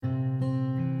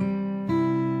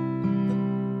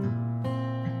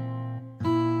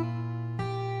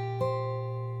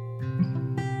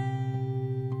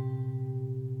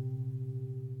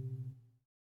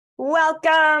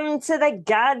Welcome to the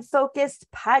God Focused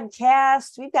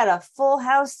podcast. We've got a full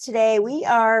house today. We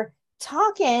are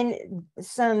talking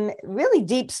some really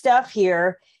deep stuff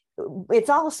here. It's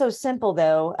all so simple,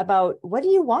 though, about what do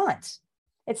you want?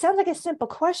 It sounds like a simple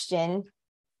question,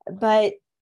 but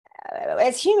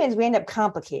as humans, we end up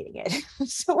complicating it.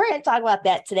 So we're going to talk about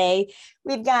that today.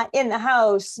 We've got in the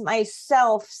house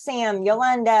myself, Sam,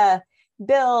 Yolanda,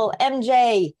 Bill,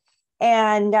 MJ.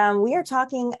 And we are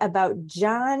talking about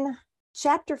John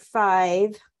chapter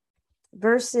 5,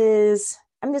 verses.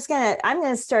 I'm going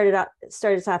to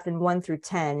start us off in 1 through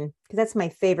 10, because that's my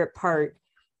favorite part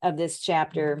of this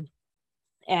chapter.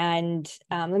 And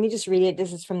let me just read it.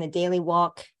 This is from the Daily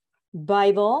Walk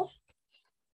Bible.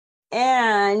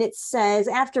 And it says,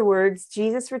 afterwards,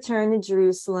 Jesus returned to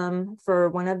Jerusalem for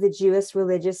one of the Jewish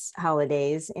religious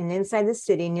holidays. And inside the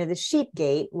city near the Sheep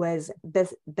Gate was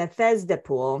Bethesda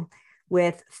pool,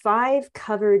 with 5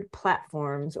 covered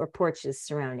platforms or porches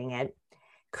surrounding it.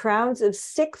 Crowds of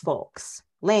sick folks,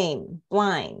 lame,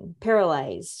 blind,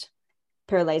 paralyzed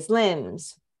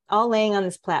limbs, all laying on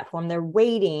this platform. They're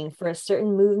waiting for a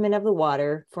certain movement of the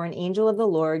water, for an angel of the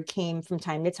Lord came from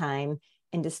time to time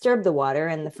and disturbed the water,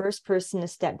 and the first person to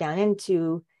step down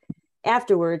into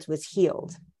afterwards was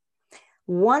healed.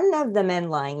 One of the men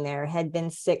lying there had been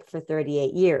sick for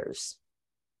 38 years.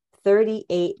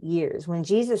 38 years. When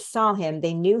Jesus saw him,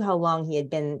 they knew how long he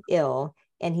had been ill,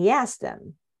 and he asked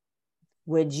them,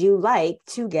 "Would you like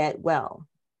to get well?"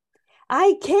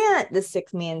 "I can't," the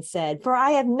sick man said, "for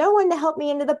I have no one to help me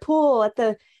into the pool at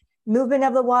the movement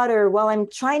of the water. While I'm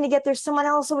trying to get there, someone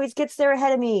else always gets there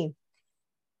ahead of me."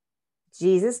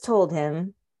 Jesus told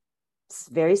him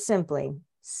very simply,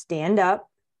 "Stand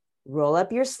up, roll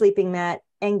up your sleeping mat,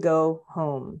 and go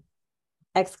home!"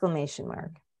 Exclamation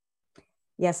mark.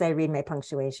 Yes, I read my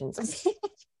punctuations. It's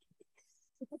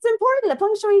important. The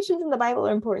punctuations in the Bible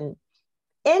are important.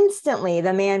 Instantly,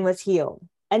 the man was healed.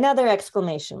 Another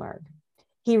exclamation mark.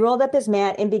 He rolled up his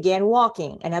mat and began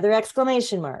walking. Another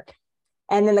exclamation mark.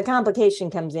 And then the complication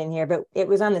comes in here, but it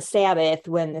was on the Sabbath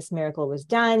when this miracle was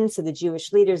done. So the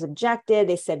Jewish leaders objected.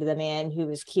 They said to the man who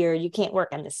was cured, "You can't work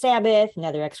on the Sabbath."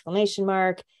 Another exclamation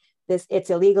mark. It's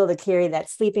illegal to carry that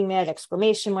sleeping mat,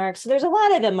 exclamation mark. So there's a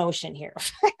lot of emotion here.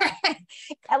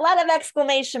 A lot of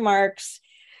exclamation marks.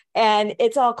 And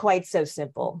it's all quite so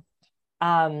simple.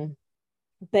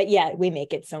 But yeah, we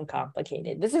make it so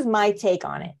complicated. This is my take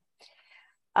on it.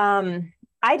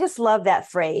 I just love that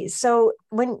phrase. So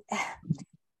you've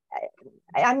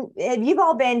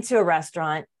all been to a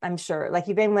restaurant, I'm sure, like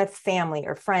you've been with family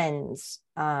or friends,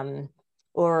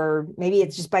 or maybe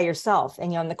it's just by yourself.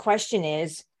 And, and the question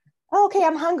is, oh, okay,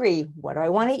 I'm hungry. What do I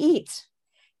want to eat?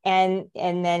 And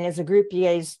then as a group, you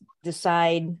guys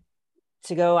decide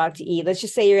to go out to eat. Let's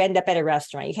just say you end up at a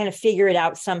restaurant. You kind of figure it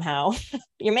out somehow.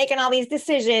 You're making all these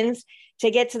decisions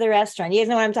to get to the restaurant. You guys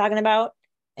know what I'm talking about?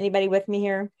 Anybody with me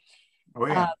here? Oh,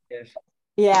 yeah.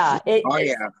 Yeah.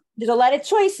 Yeah. There's a lot of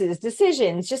choices,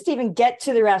 decisions, just to even get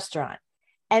to the restaurant.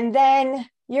 And then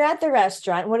you're at the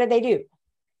restaurant. What do?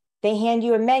 They hand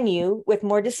you a menu with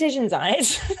more decisions on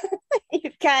it.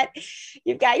 You've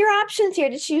got your options here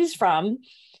to choose from.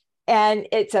 And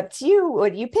it's up to you.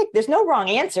 What do you pick? There's no wrong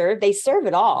answer. They serve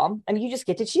it all. I mean, you just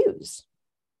get to choose.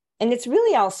 And it's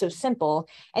really all so simple.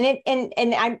 And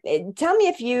tell me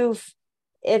if you've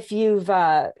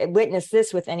witnessed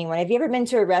this with anyone. Have you ever been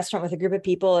to a restaurant with a group of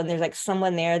people and there's like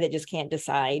someone there that just can't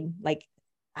decide? Like,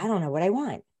 I don't know what I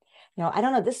want. I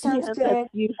don't know. This sounds good. That's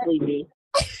usually me.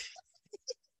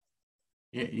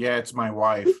 Yeah, it's my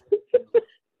wife.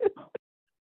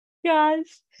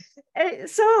 Gosh.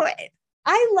 So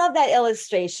I love that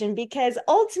illustration because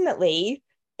ultimately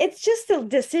it's just a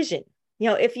decision.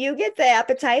 If you get the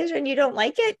appetizer and you don't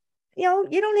like it, you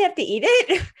don't have to eat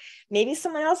it. Maybe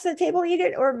someone else at the table eat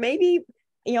it, or maybe,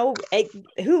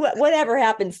 whatever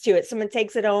happens to it, someone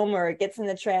takes it home or it gets in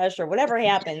the trash or whatever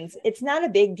happens. It's not a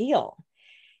big deal.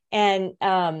 And,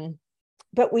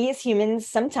 but we as humans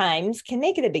sometimes can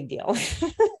make it a big deal.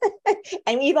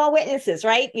 And we've all witnessed this,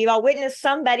 right? We've all witnessed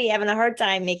somebody having a hard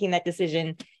time making that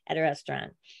decision at a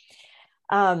restaurant.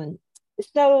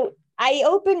 So I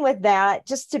open with that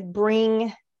just to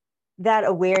bring that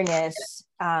awareness.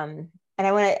 And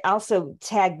I want to also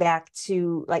tag back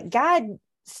to, like, God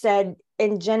said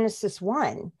in Genesis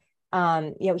 1,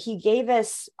 he gave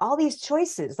us all these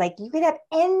choices. Like, you could have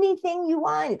anything you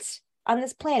want on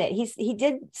this planet. He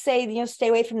did say, stay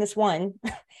away from this one.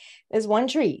 There's one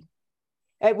tree,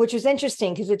 which was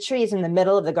interesting because the tree is in the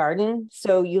middle of the garden.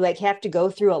 So you have to go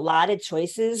through a lot of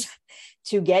choices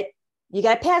to get, you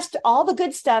got to pass all the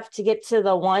good stuff to get to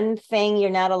the one thing you're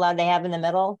not allowed to have in the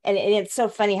middle. And it's so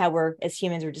funny how as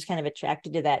humans, we're just kind of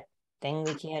attracted to that thing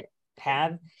we can't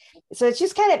have. So it's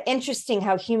just kind of interesting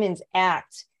how humans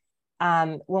act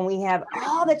when we have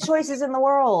all the choices in the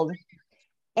world,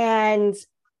 and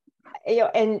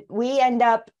and we end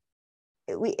up.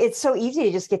 It's so easy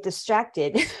to just get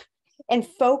distracted and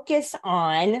focus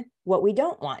on what we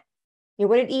don't want.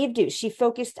 What did Eve do? She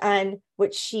focused on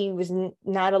what she was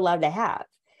not allowed to have.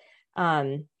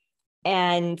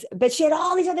 But she had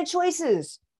all these other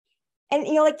choices. And,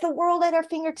 like the world at our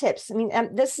fingertips. I mean,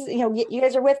 this is, you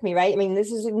guys are with me, right? I mean,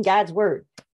 this is in God's word.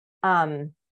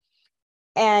 And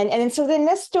so then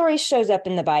this story shows up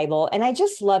in the Bible, and I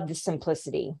just love the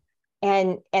simplicity.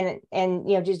 And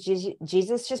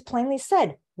Jesus just plainly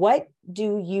said, what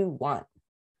do you want?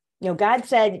 God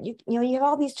said, you have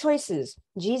all these choices.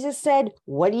 Jesus said,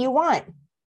 what do you want?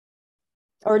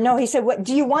 Or no, he said, what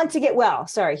do you want to get well?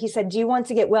 Sorry. He said, do you want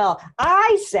to get well?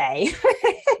 I say,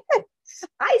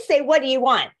 what do you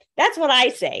want? That's what I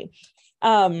say.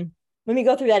 Let me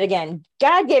go through that again.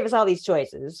 God gave us all these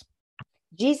choices.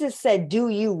 Jesus said, do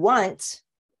you want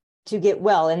to get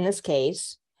well in this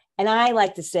case? And I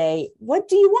like to say, what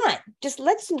do you want?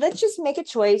 Let's just make a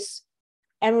choice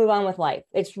and move on with life.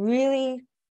 It's really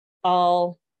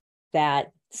all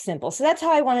that simple. So that's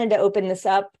how I wanted to open this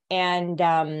up. And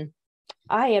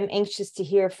I am anxious to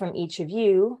hear from each of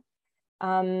you.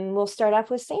 We'll start off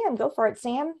with Sam. Go for it,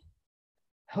 Sam.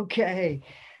 Okay.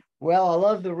 Well, I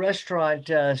love the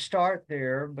restaurant start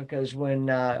there, because when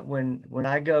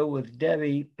I go with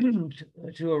Debbie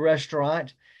to a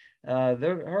restaurant,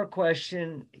 her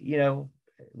question,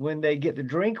 when they get the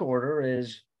drink order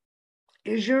is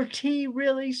your tea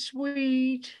really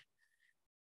sweet?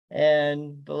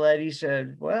 And the lady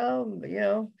said, well,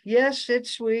 yes,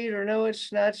 it's sweet, or no,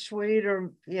 it's not sweet,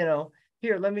 or,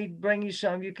 here, let me bring you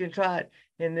some, you can try it.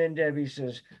 And then Debbie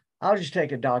says, I'll just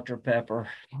take a Dr. Pepper.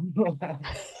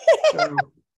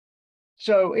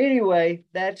 So anyway,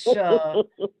 that's the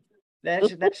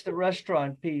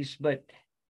restaurant piece. But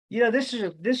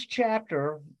this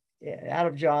chapter out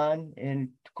of John, and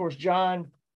of course John,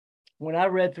 when I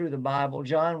read through the Bible,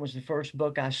 John was the first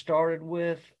book I started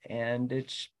with, and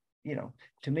it's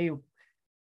to me,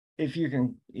 if you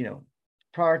can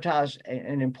prioritize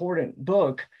an important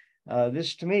book,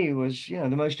 this to me was the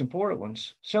most important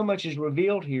ones. So much is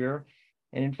revealed here.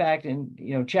 And in fact,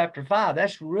 in chapter 5,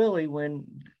 that's really when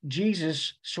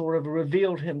Jesus sort of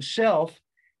revealed himself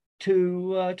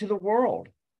to the world.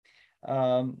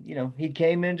 He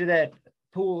came into that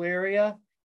pool area,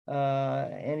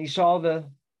 and he saw the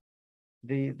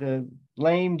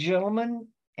lame gentleman,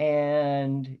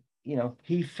 and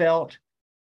he felt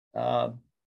that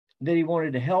he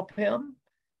wanted to help him,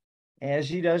 as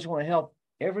he does want to help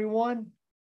everyone.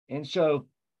 And so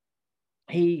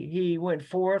he went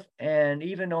forth, and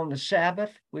even on the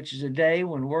Sabbath, which is a day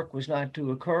when work was not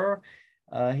to occur,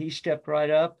 he stepped right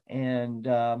up and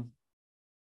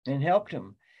helped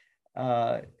him.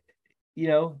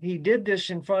 He did this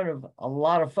in front of a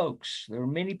lot of folks. There were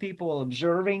many people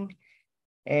observing,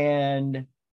 and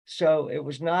so it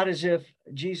was not as if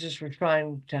Jesus was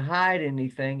trying to hide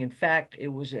anything. In fact, it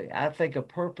was, I think, a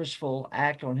purposeful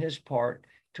act on his part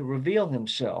to reveal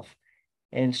himself.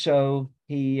 And so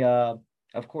he, of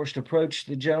course, approached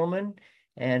the gentleman.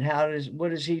 And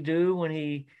what does he do when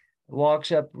he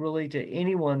walks up really to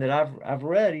anyone that I've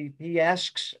read? He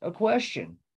asks a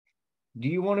question: do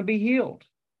you want to be healed?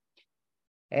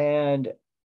 And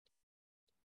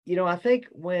I think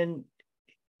when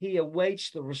he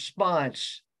awaits the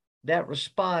response, that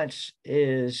response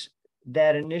is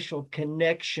that initial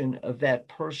connection of that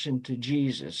person to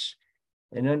Jesus,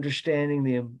 and understanding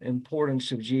the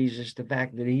importance of Jesus, the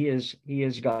fact that he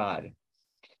is God.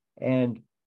 And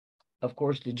of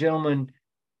course, the gentleman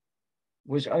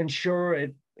was unsure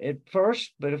at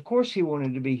first, but of course he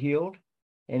wanted to be healed.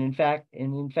 And in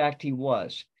fact, he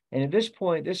was. And at this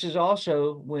point, this is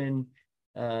also when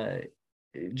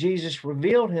Jesus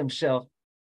revealed himself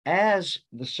as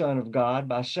the Son of God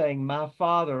by saying, my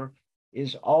Father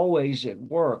is always at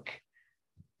work.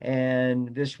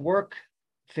 And this work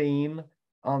theme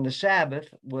on the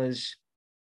Sabbath was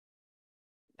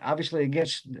obviously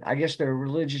against, I guess, their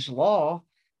religious law.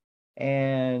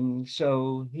 And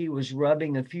so he was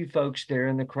rubbing a few folks there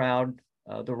in the crowd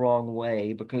the wrong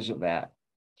way because of that.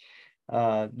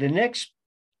 The next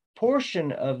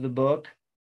portion of the book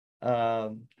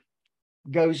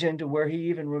goes into where he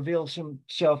even reveals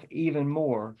himself even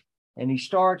more. And he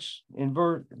starts in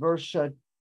verse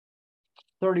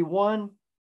 31,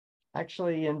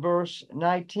 actually in verse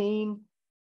 19,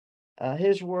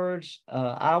 his words,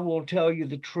 I will tell you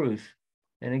the truth.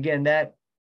 And again, that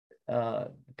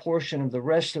portion of the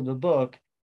rest of the book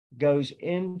goes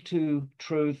into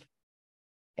truth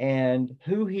and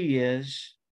who he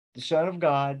is, the Son of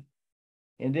God.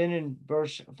 And then in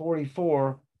verse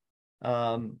 44,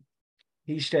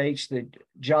 he states that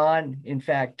John, in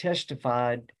fact,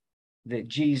 testified that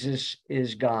Jesus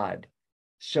is God.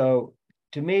 So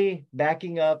to me,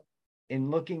 backing up and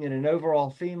looking at an overall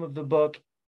theme of the book,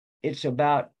 it's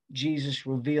about Jesus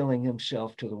revealing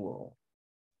himself to the world.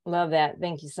 Love that.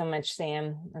 Thank you so much,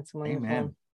 Sam. That's wonderful.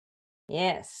 Amen.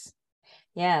 Yes.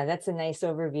 Yeah, that's a nice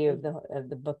overview of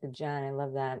the book of John. I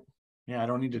love that. Yeah, I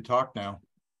don't need to talk now.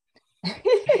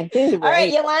 All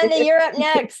right, Yolanda, you're up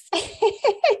next.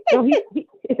 No, he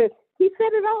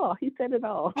said it all. He said it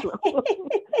all.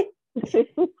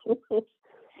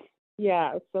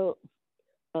 Yeah. So,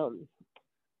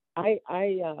 I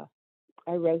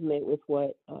resonate with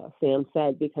what Sam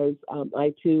said, because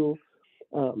I too,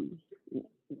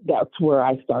 that's where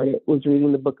I started, was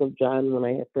reading the book of John when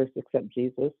I had first accepted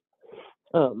Jesus,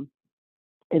 and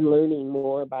learning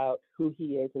more about who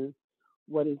he is and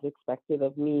what is expected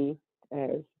of me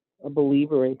as a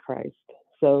believer in Christ.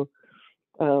 So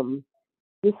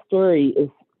this story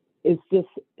is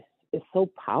so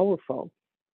powerful.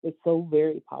 It's so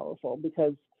very powerful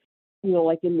because, you know,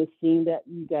 like in the scene that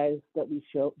you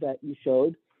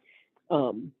showed,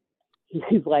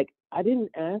 he's like, I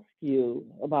didn't ask you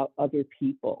about other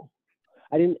people.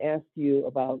 I didn't ask you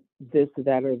about this,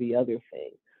 that, or the other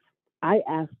thing. I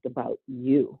asked about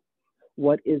you.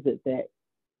 What is it that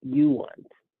you want?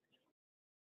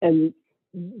 And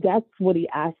that's what he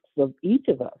asks of each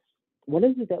of us. What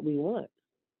is it that we want?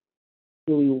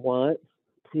 Do we want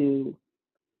to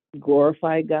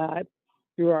glorify God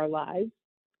through our lives?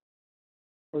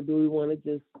 Or do we want to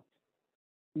just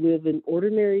live an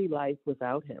ordinary life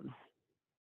without him?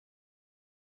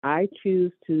 I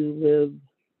choose to live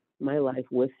my life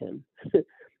with him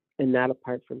and not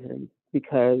apart from him,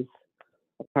 because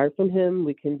apart from him,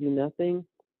 we can do nothing,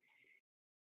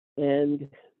 and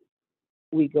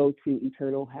we go to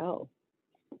eternal hell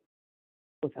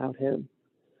without him.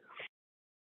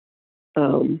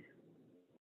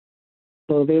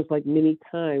 So there's like many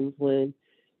times when,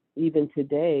 even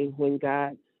today, when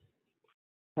God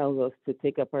tells us to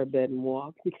take up our bed and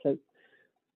walk because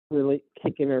we're like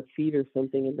kicking our feet or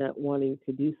something and not wanting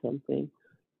to do something.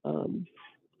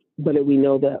 But we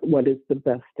know that what is the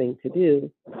best thing to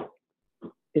do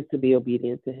is to be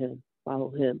obedient to him,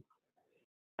 follow him.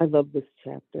 I love this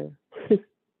chapter.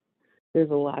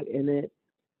 There's a lot in it.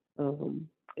 You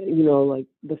know, like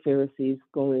the Pharisees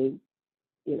going,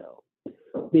 you know,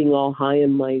 being all high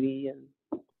and mighty and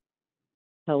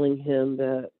telling him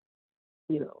that,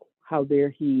 you know, how dare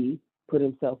he put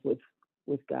himself with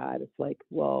God. It's like,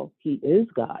 well, he is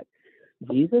God.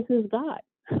 Jesus is God.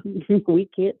 We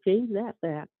can't change that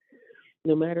fact,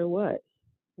 no matter what.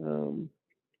 And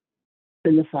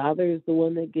the Father is the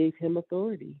one that gave him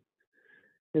authority.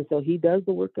 And so he does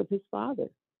the work of his Father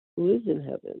who is in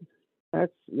heaven.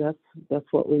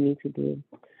 That's what we need to do.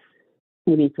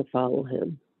 We need to follow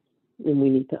him, and we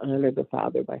need to honor the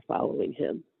Father by following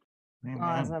him. Amen.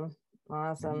 Awesome.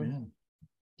 Amen.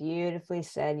 Beautifully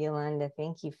said, Yolanda.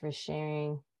 Thank you for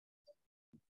sharing.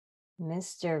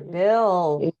 Mr.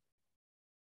 Bill,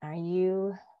 are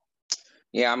you?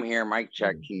 Yeah, I'm here. Mic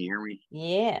check. Can you hear me?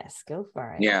 Yes, go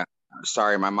for it. Yeah.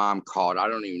 Sorry, my mom called. I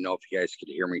don't even know if you guys could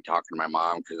hear me talking to my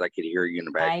mom, because I could hear you in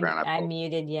the background. I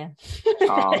muted you.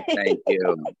 Oh, thank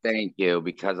you. Thank you.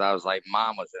 Because I was like,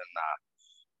 Mom was in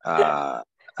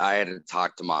I had to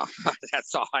talk to Mom.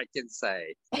 That's all I can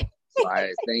say. So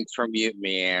thanks for muting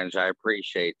me, Ange. I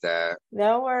appreciate that.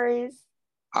 No worries.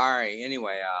 All right.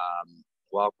 Anyway,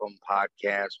 welcome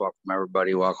podcast. Welcome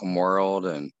everybody. Welcome world.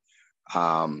 And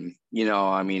you know,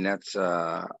 I mean, that's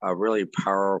a really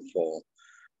powerful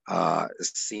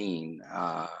scene.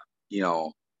 You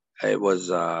know, it was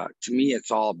to me,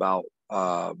 it's all about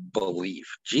belief.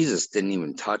 Jesus didn't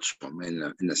even touch him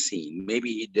in the scene.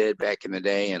 Maybe he did back in the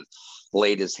day and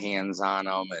laid his hands on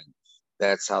him, and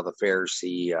that's how the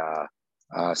Pharisee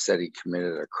said he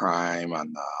committed a crime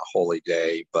on the holy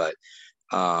day. But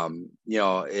you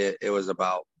know, it was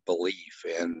about belief,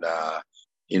 and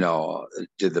you know,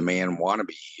 did the man want to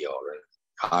be healed?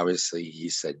 Obviously, he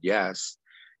said yes.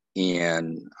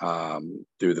 And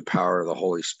through the power of the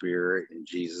Holy Spirit and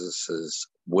Jesus's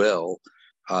will,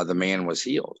 the man was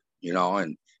healed, you know,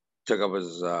 and took up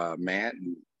his mat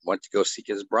and went to go seek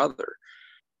his brother.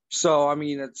 So, I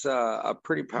mean, it's a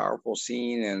pretty powerful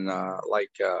scene. And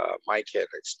like Mike had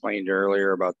explained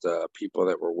earlier about the people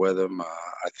that were with him,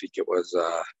 I think it was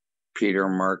Peter,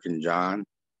 Mark, and John,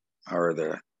 or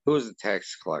who was the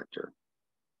tax collector?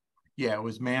 Yeah, it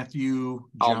was Matthew,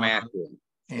 John, Matthew.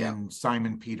 and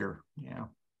Simon Peter. Yeah.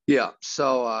 Yeah.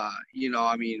 So, he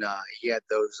had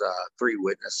those three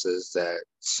witnesses that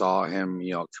saw him,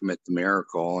 commit the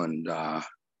miracle, and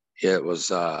it was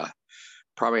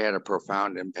probably had a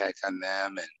profound impact on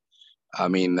them.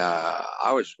 And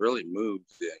I was really moved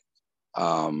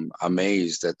and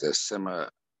amazed at the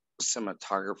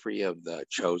cinematography of The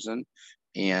Chosen,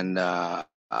 and I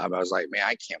was like, man,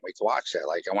 I can't wait to watch that.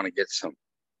 Like, I want to get some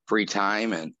free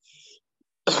time and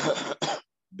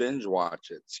binge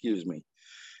watch it. Excuse me.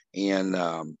 And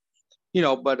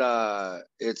but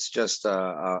it's just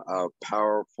a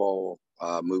powerful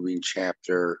moving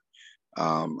chapter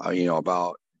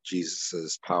about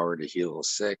Jesus's power to heal the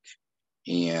sick,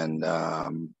 and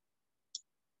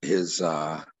his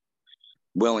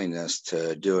willingness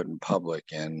to do it in public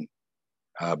and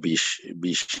be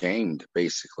shamed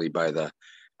basically by the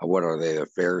what are they, the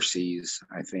Pharisees,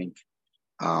 I think.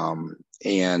 And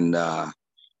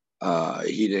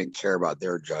he didn't care about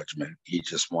their judgment. He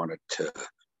just wanted to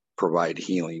provide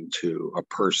healing to a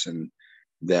person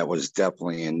that was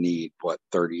definitely in need.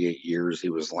 38 years he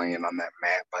was laying on that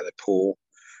mat by the pool.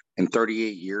 In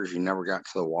 38 years, you never got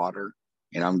to the water.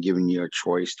 And I'm giving you a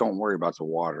choice. Don't worry about the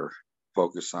water.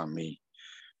 Focus on me.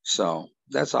 So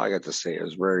that's all I got to say. It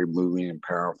was very moving and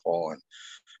powerful.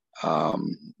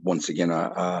 And once again,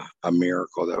 a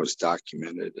miracle that was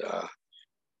documented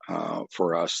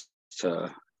for us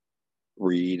to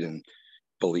read and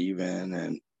believe in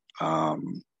and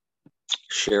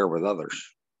share with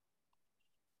others.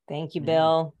 Thank you,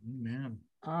 Bill. Amen.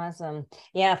 Awesome.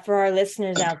 Yeah, for our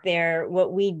listeners out there,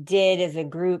 what we did as a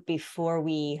group before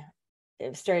we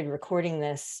started recording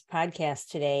this podcast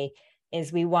today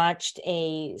is we watched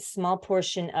a small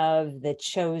portion of The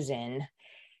Chosen.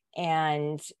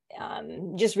 And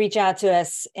just reach out to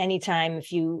us anytime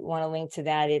if you want to link to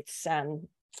that. It's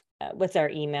what's our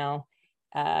email?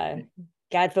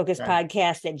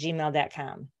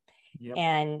 godfocuspodcast@gmail.com. Yep.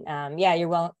 And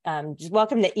you're just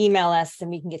welcome to email us and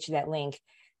we can get you that link.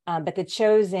 But The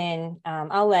Chosen,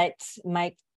 I'll let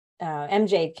Mike,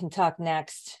 MJ can talk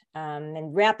next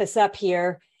and wrap us up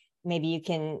here. Maybe you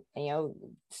can,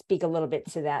 speak a little bit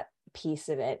to that piece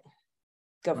of it.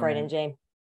 Go for it, MJ.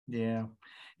 Yeah.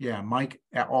 Mike,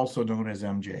 also known as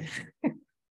MJ.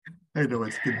 I know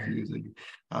it's confusing.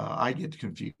 I get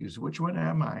confused. Which one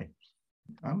am I?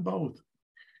 I'm both.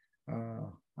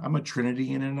 I'm a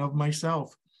Trinity in and of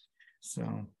myself.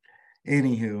 So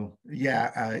anywho,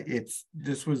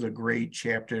 this was a great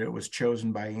chapter. It was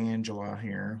chosen by Angela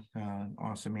here.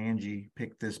 Awesome Angie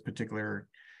picked this particular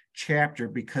chapter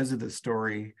because of the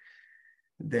story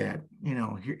that,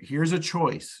 here's a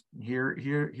choice. Here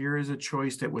is a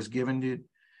choice that was given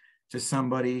to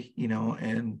somebody,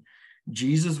 and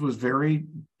Jesus was very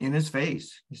in his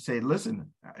face. He said,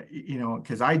 listen,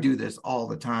 because I do this all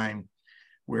the time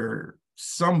where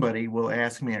somebody will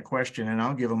ask me a question and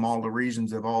I'll give them all the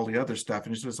reasons of all the other stuff.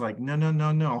 And it's just like,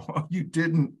 no, you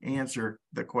didn't answer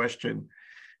the question.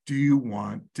 Do you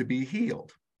want to be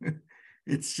healed?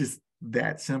 It's just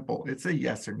that simple. It's a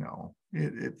yes or no.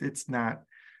 It's not,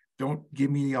 don't give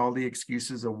me all the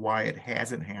excuses of why it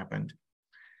hasn't happened.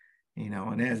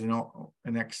 And as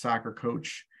an ex-soccer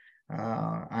coach,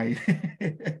 I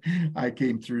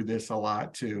came through this a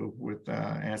lot too with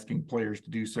asking players to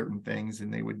do certain things,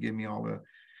 and they would give me all the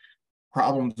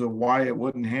problems of why it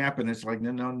wouldn't happen. It's like,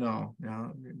 no.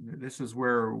 This is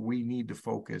where we need to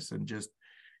focus, and just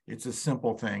it's a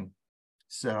simple thing.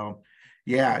 So,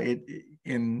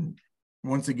 and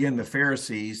once again, the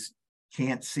Pharisees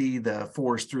can't see the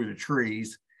forest through the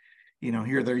trees.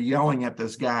 Here they're yelling at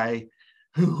this guy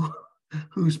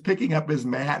who's picking up his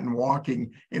mat and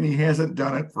walking, and he hasn't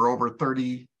done it for over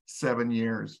 37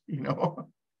 years,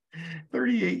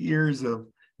 38 years of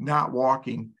not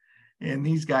walking. And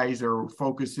these guys are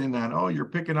focusing on, oh, you're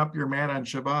picking up your mat on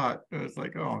Shabbat. It's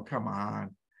like, oh, come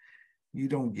on. You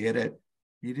don't get it.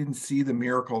 You didn't see the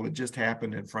miracle that just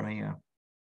happened in front of you.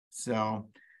 So,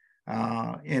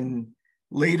 and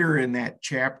later in that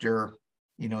chapter,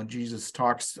 Jesus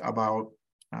talks about,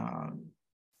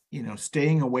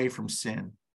 staying away from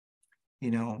sin.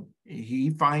 He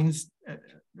finds,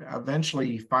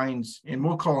 eventually he finds, and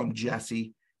we'll call him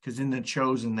Jesse, because in The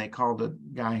Chosen, they called the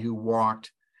guy who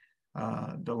walked,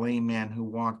 the lame man who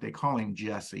walked, they call him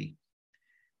Jesse.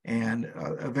 And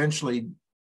eventually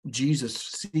Jesus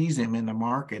sees him in the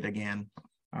market again,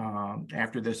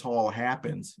 after this all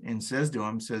happens, and says to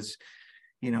him,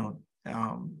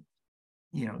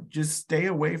 just stay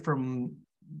away from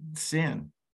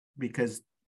sin, because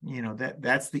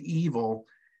that's the evil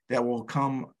that will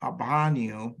come upon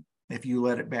you if you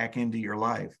let it back into your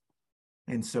life.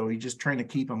 And so he's just trying to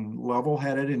keep them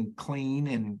level-headed and clean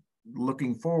and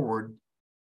looking forward.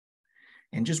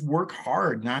 and just work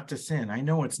hard not to sin. I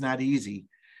know it's not easy,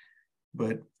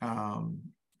 but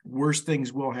worse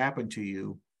things will happen to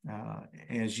you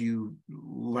as you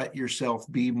let yourself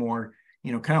be more,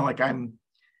 kind of like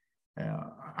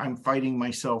I'm fighting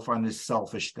myself on this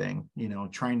selfish thing,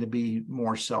 trying to be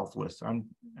more selfless. I'm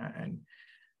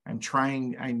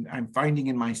finding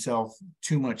in myself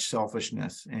too much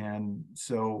selfishness. And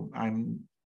so I'm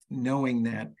knowing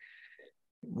that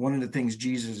one of the things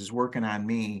Jesus is working on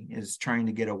me is trying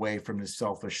to get away from the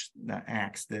selfish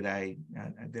acts that I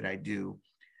do.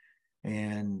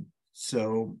 And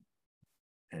so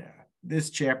this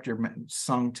chapter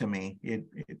sung to me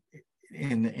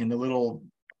in the little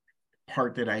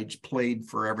part that I played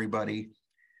for everybody,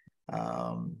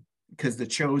 because The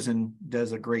Chosen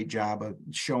does a great job of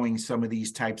showing some of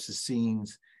these types of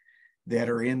scenes that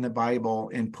are in the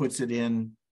Bible and puts it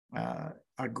in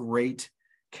a great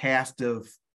cast of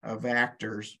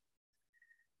actors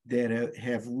that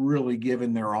have really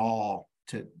given their all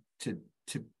to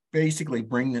basically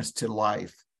bring this to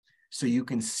life, so you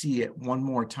can see it one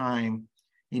more time.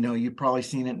 You've probably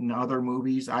seen it in other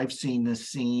movies. I've seen this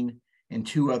scene in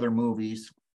 2 other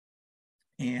movies,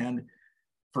 and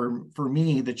for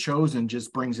me, The Chosen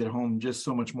just brings it home just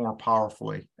so much more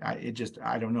powerfully. I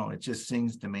don't know, it just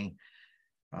sings to me.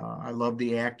 I love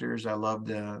the actors. I love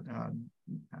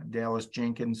Dallas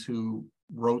Jenkins, who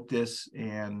wrote this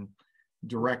and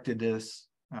directed this.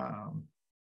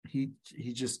 He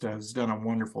just has done a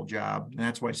wonderful job, and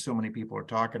that's why so many people are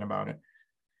talking about it,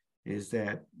 is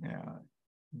that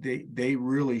they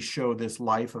really show this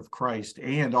life of Christ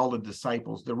and all the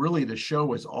disciples. The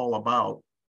show is all about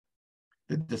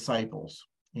the disciples,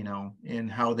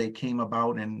 and how they came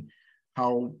about, and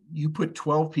how you put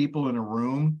 12 people in a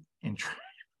room and try,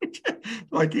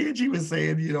 like Angie was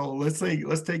saying,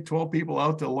 let's take 12 people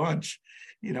out to lunch.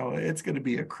 It's going to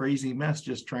be a crazy mess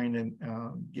just trying to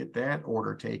get that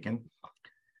order taken.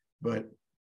 But,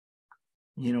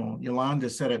 Yolanda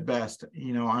said it best.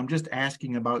 I'm just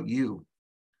asking about you.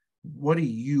 What do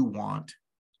you want?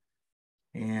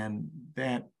 And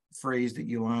that phrase that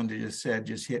Yolanda just said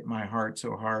just hit my heart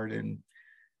so hard. And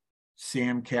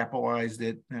Sam capitalized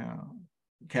it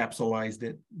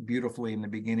beautifully in the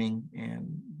beginning.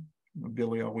 And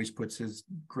Billy always puts his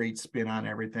great spin on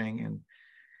everything.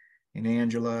 And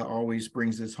Angela always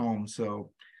brings this home.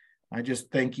 So I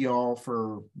just thank you all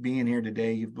for being here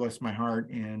today. You've blessed my heart.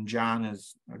 And John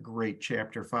is a great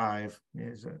chapter 5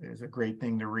 is a great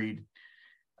thing to read.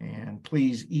 And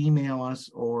please email us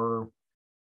or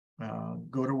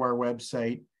go to our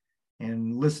website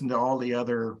and listen to all the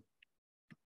other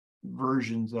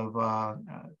versions of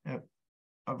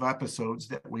episodes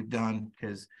that we've done,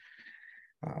 because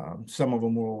some of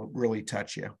them will really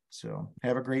touch you. So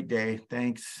have a great day.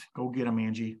 Thanks. Go get them,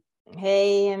 Angie.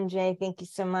 Hey, MJ, thank you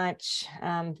so much.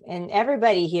 And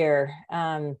everybody here,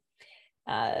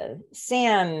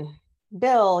 Sam,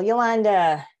 Bill,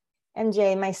 Yolanda,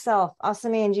 MJ, myself,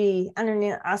 awesome Angie,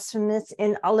 honoring awesomeness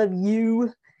in all of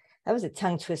you. That was a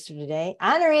tongue twister today.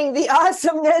 Honoring the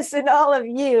awesomeness in all of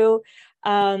you.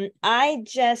 I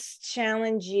just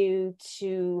challenge you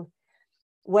to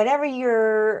whatever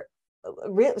your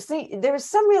see, there was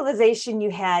some realization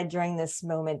you had during this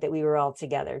moment that we were all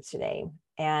together today.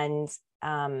 And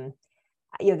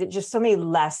there's just so many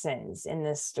lessons in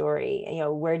this story.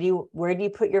 Where do you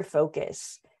put your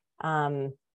focus?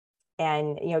 And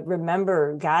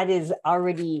remember, God is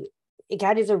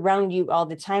around you all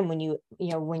the time when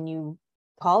you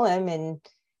call him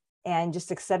and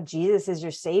just accept Jesus as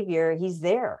your savior. He's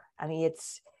there. I mean,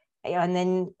 and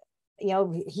then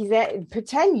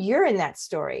pretend you're in that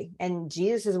story and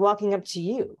Jesus is walking up to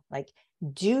you. Like,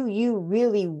 do you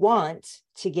really want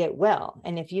to get well?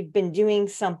 And if you've been doing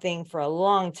something for a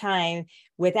long time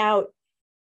without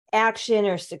action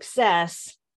or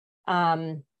success,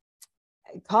 call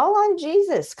on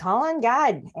Jesus, call on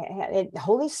God,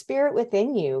 Holy Spirit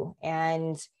within you.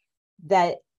 And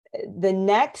that the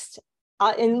next,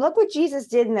 and look what Jesus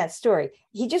did in that story.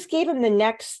 He just gave him the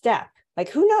next step. Like,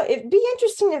 who knows? It'd be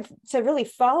interesting to really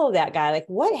follow that guy. Like,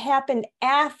 what happened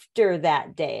after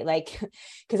that day? Like,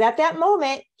 because at that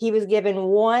moment, he was given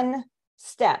one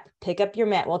step, pick up your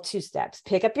mat. Well, 2 steps,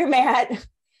 pick up your mat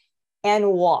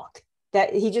and walk.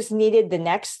 That he just needed the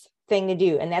next thing to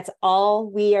do. And that's all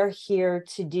we are here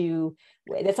to do.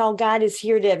 That's all God is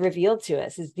here to reveal to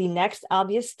us, is the next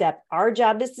obvious step. Our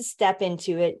job is to step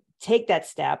into it, take that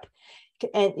step.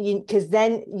 And because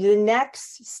then the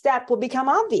next step will become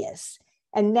obvious.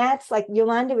 And that's, like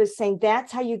Yolanda was saying,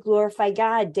 that's how you glorify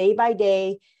God day by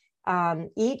day.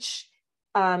 Each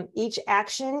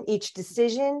action, each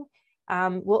decision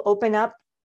will open up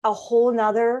a whole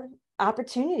nother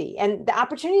opportunity, and the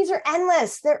opportunities are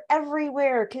endless. They're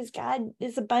everywhere because God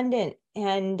is abundant.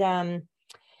 And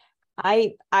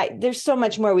I there's so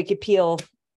much more we could peel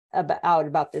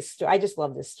about this story. I just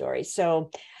love this story. So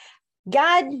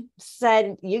God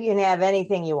said, you can have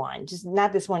anything you want, just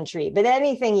not this one tree, but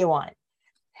anything you want.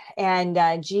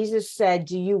 And Jesus said,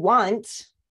 do you want,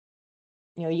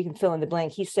 you can fill in the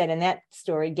blank. He said in that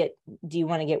story, do you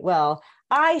want to get well?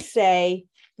 I say,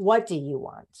 what do you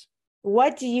want?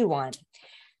 What do you want?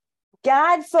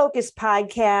 God Focused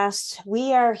Podcast.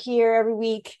 We are here every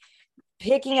week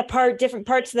picking apart different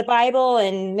parts of the Bible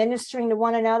and ministering to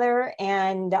one another,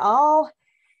 and all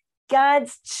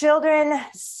God's children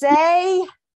say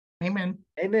Amen.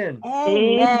 Amen.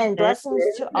 Amen. Blessings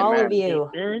to all of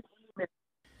you. Amen.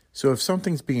 So if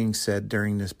something's being said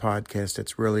during this podcast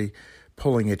that's really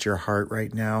pulling at your heart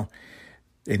right now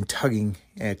and tugging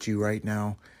at you right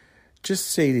now, just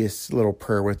say this little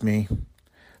prayer with me.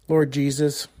 Lord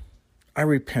Jesus, I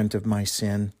repent of my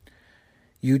sin.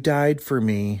 You died for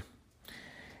me,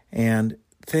 and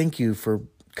thank you for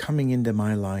coming into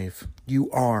my life.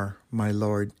 You are my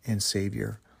Lord and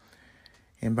Savior.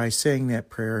 And by saying that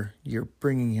prayer, you're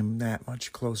bringing him that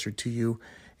much closer to you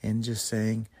and just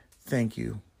saying, thank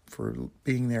you for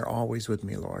being there always with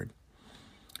me, Lord.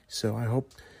 So I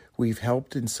hope we've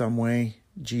helped in some way.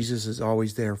 Jesus is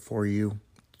always there for you.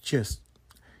 Just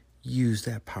use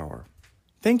that power.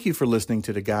 Thank you for listening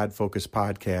to the God Focused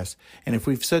Podcast. And if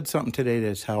we've said something today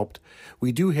that's helped,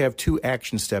 we do have 2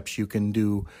 action steps you can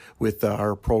do with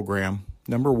our program.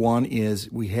 Number 1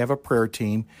 is we have a prayer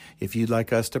team. If you'd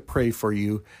like us to pray for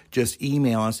you, just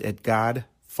email us at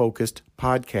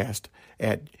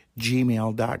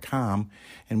godfocusedpodcast@gmail.com,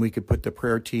 and we could put the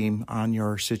prayer team on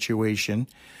your situation.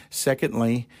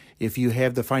 Secondly, if you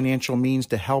have the financial means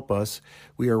to help us,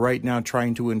 we are right now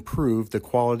trying to improve the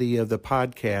quality of the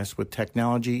podcast with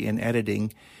technology and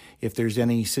editing. If there's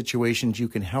any situations you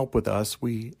can help with us,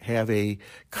 we have a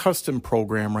custom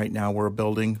program right now we're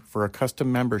building for a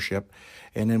custom membership,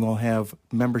 and then we'll have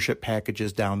membership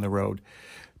packages down the road.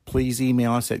 Please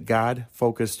email us at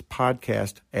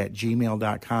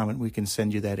godfocusedpodcast@gmail.com, and we can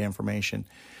send you that information.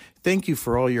 Thank you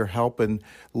for all your help and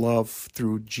love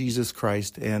through Jesus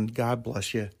Christ, and God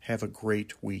bless you. Have a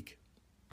great week.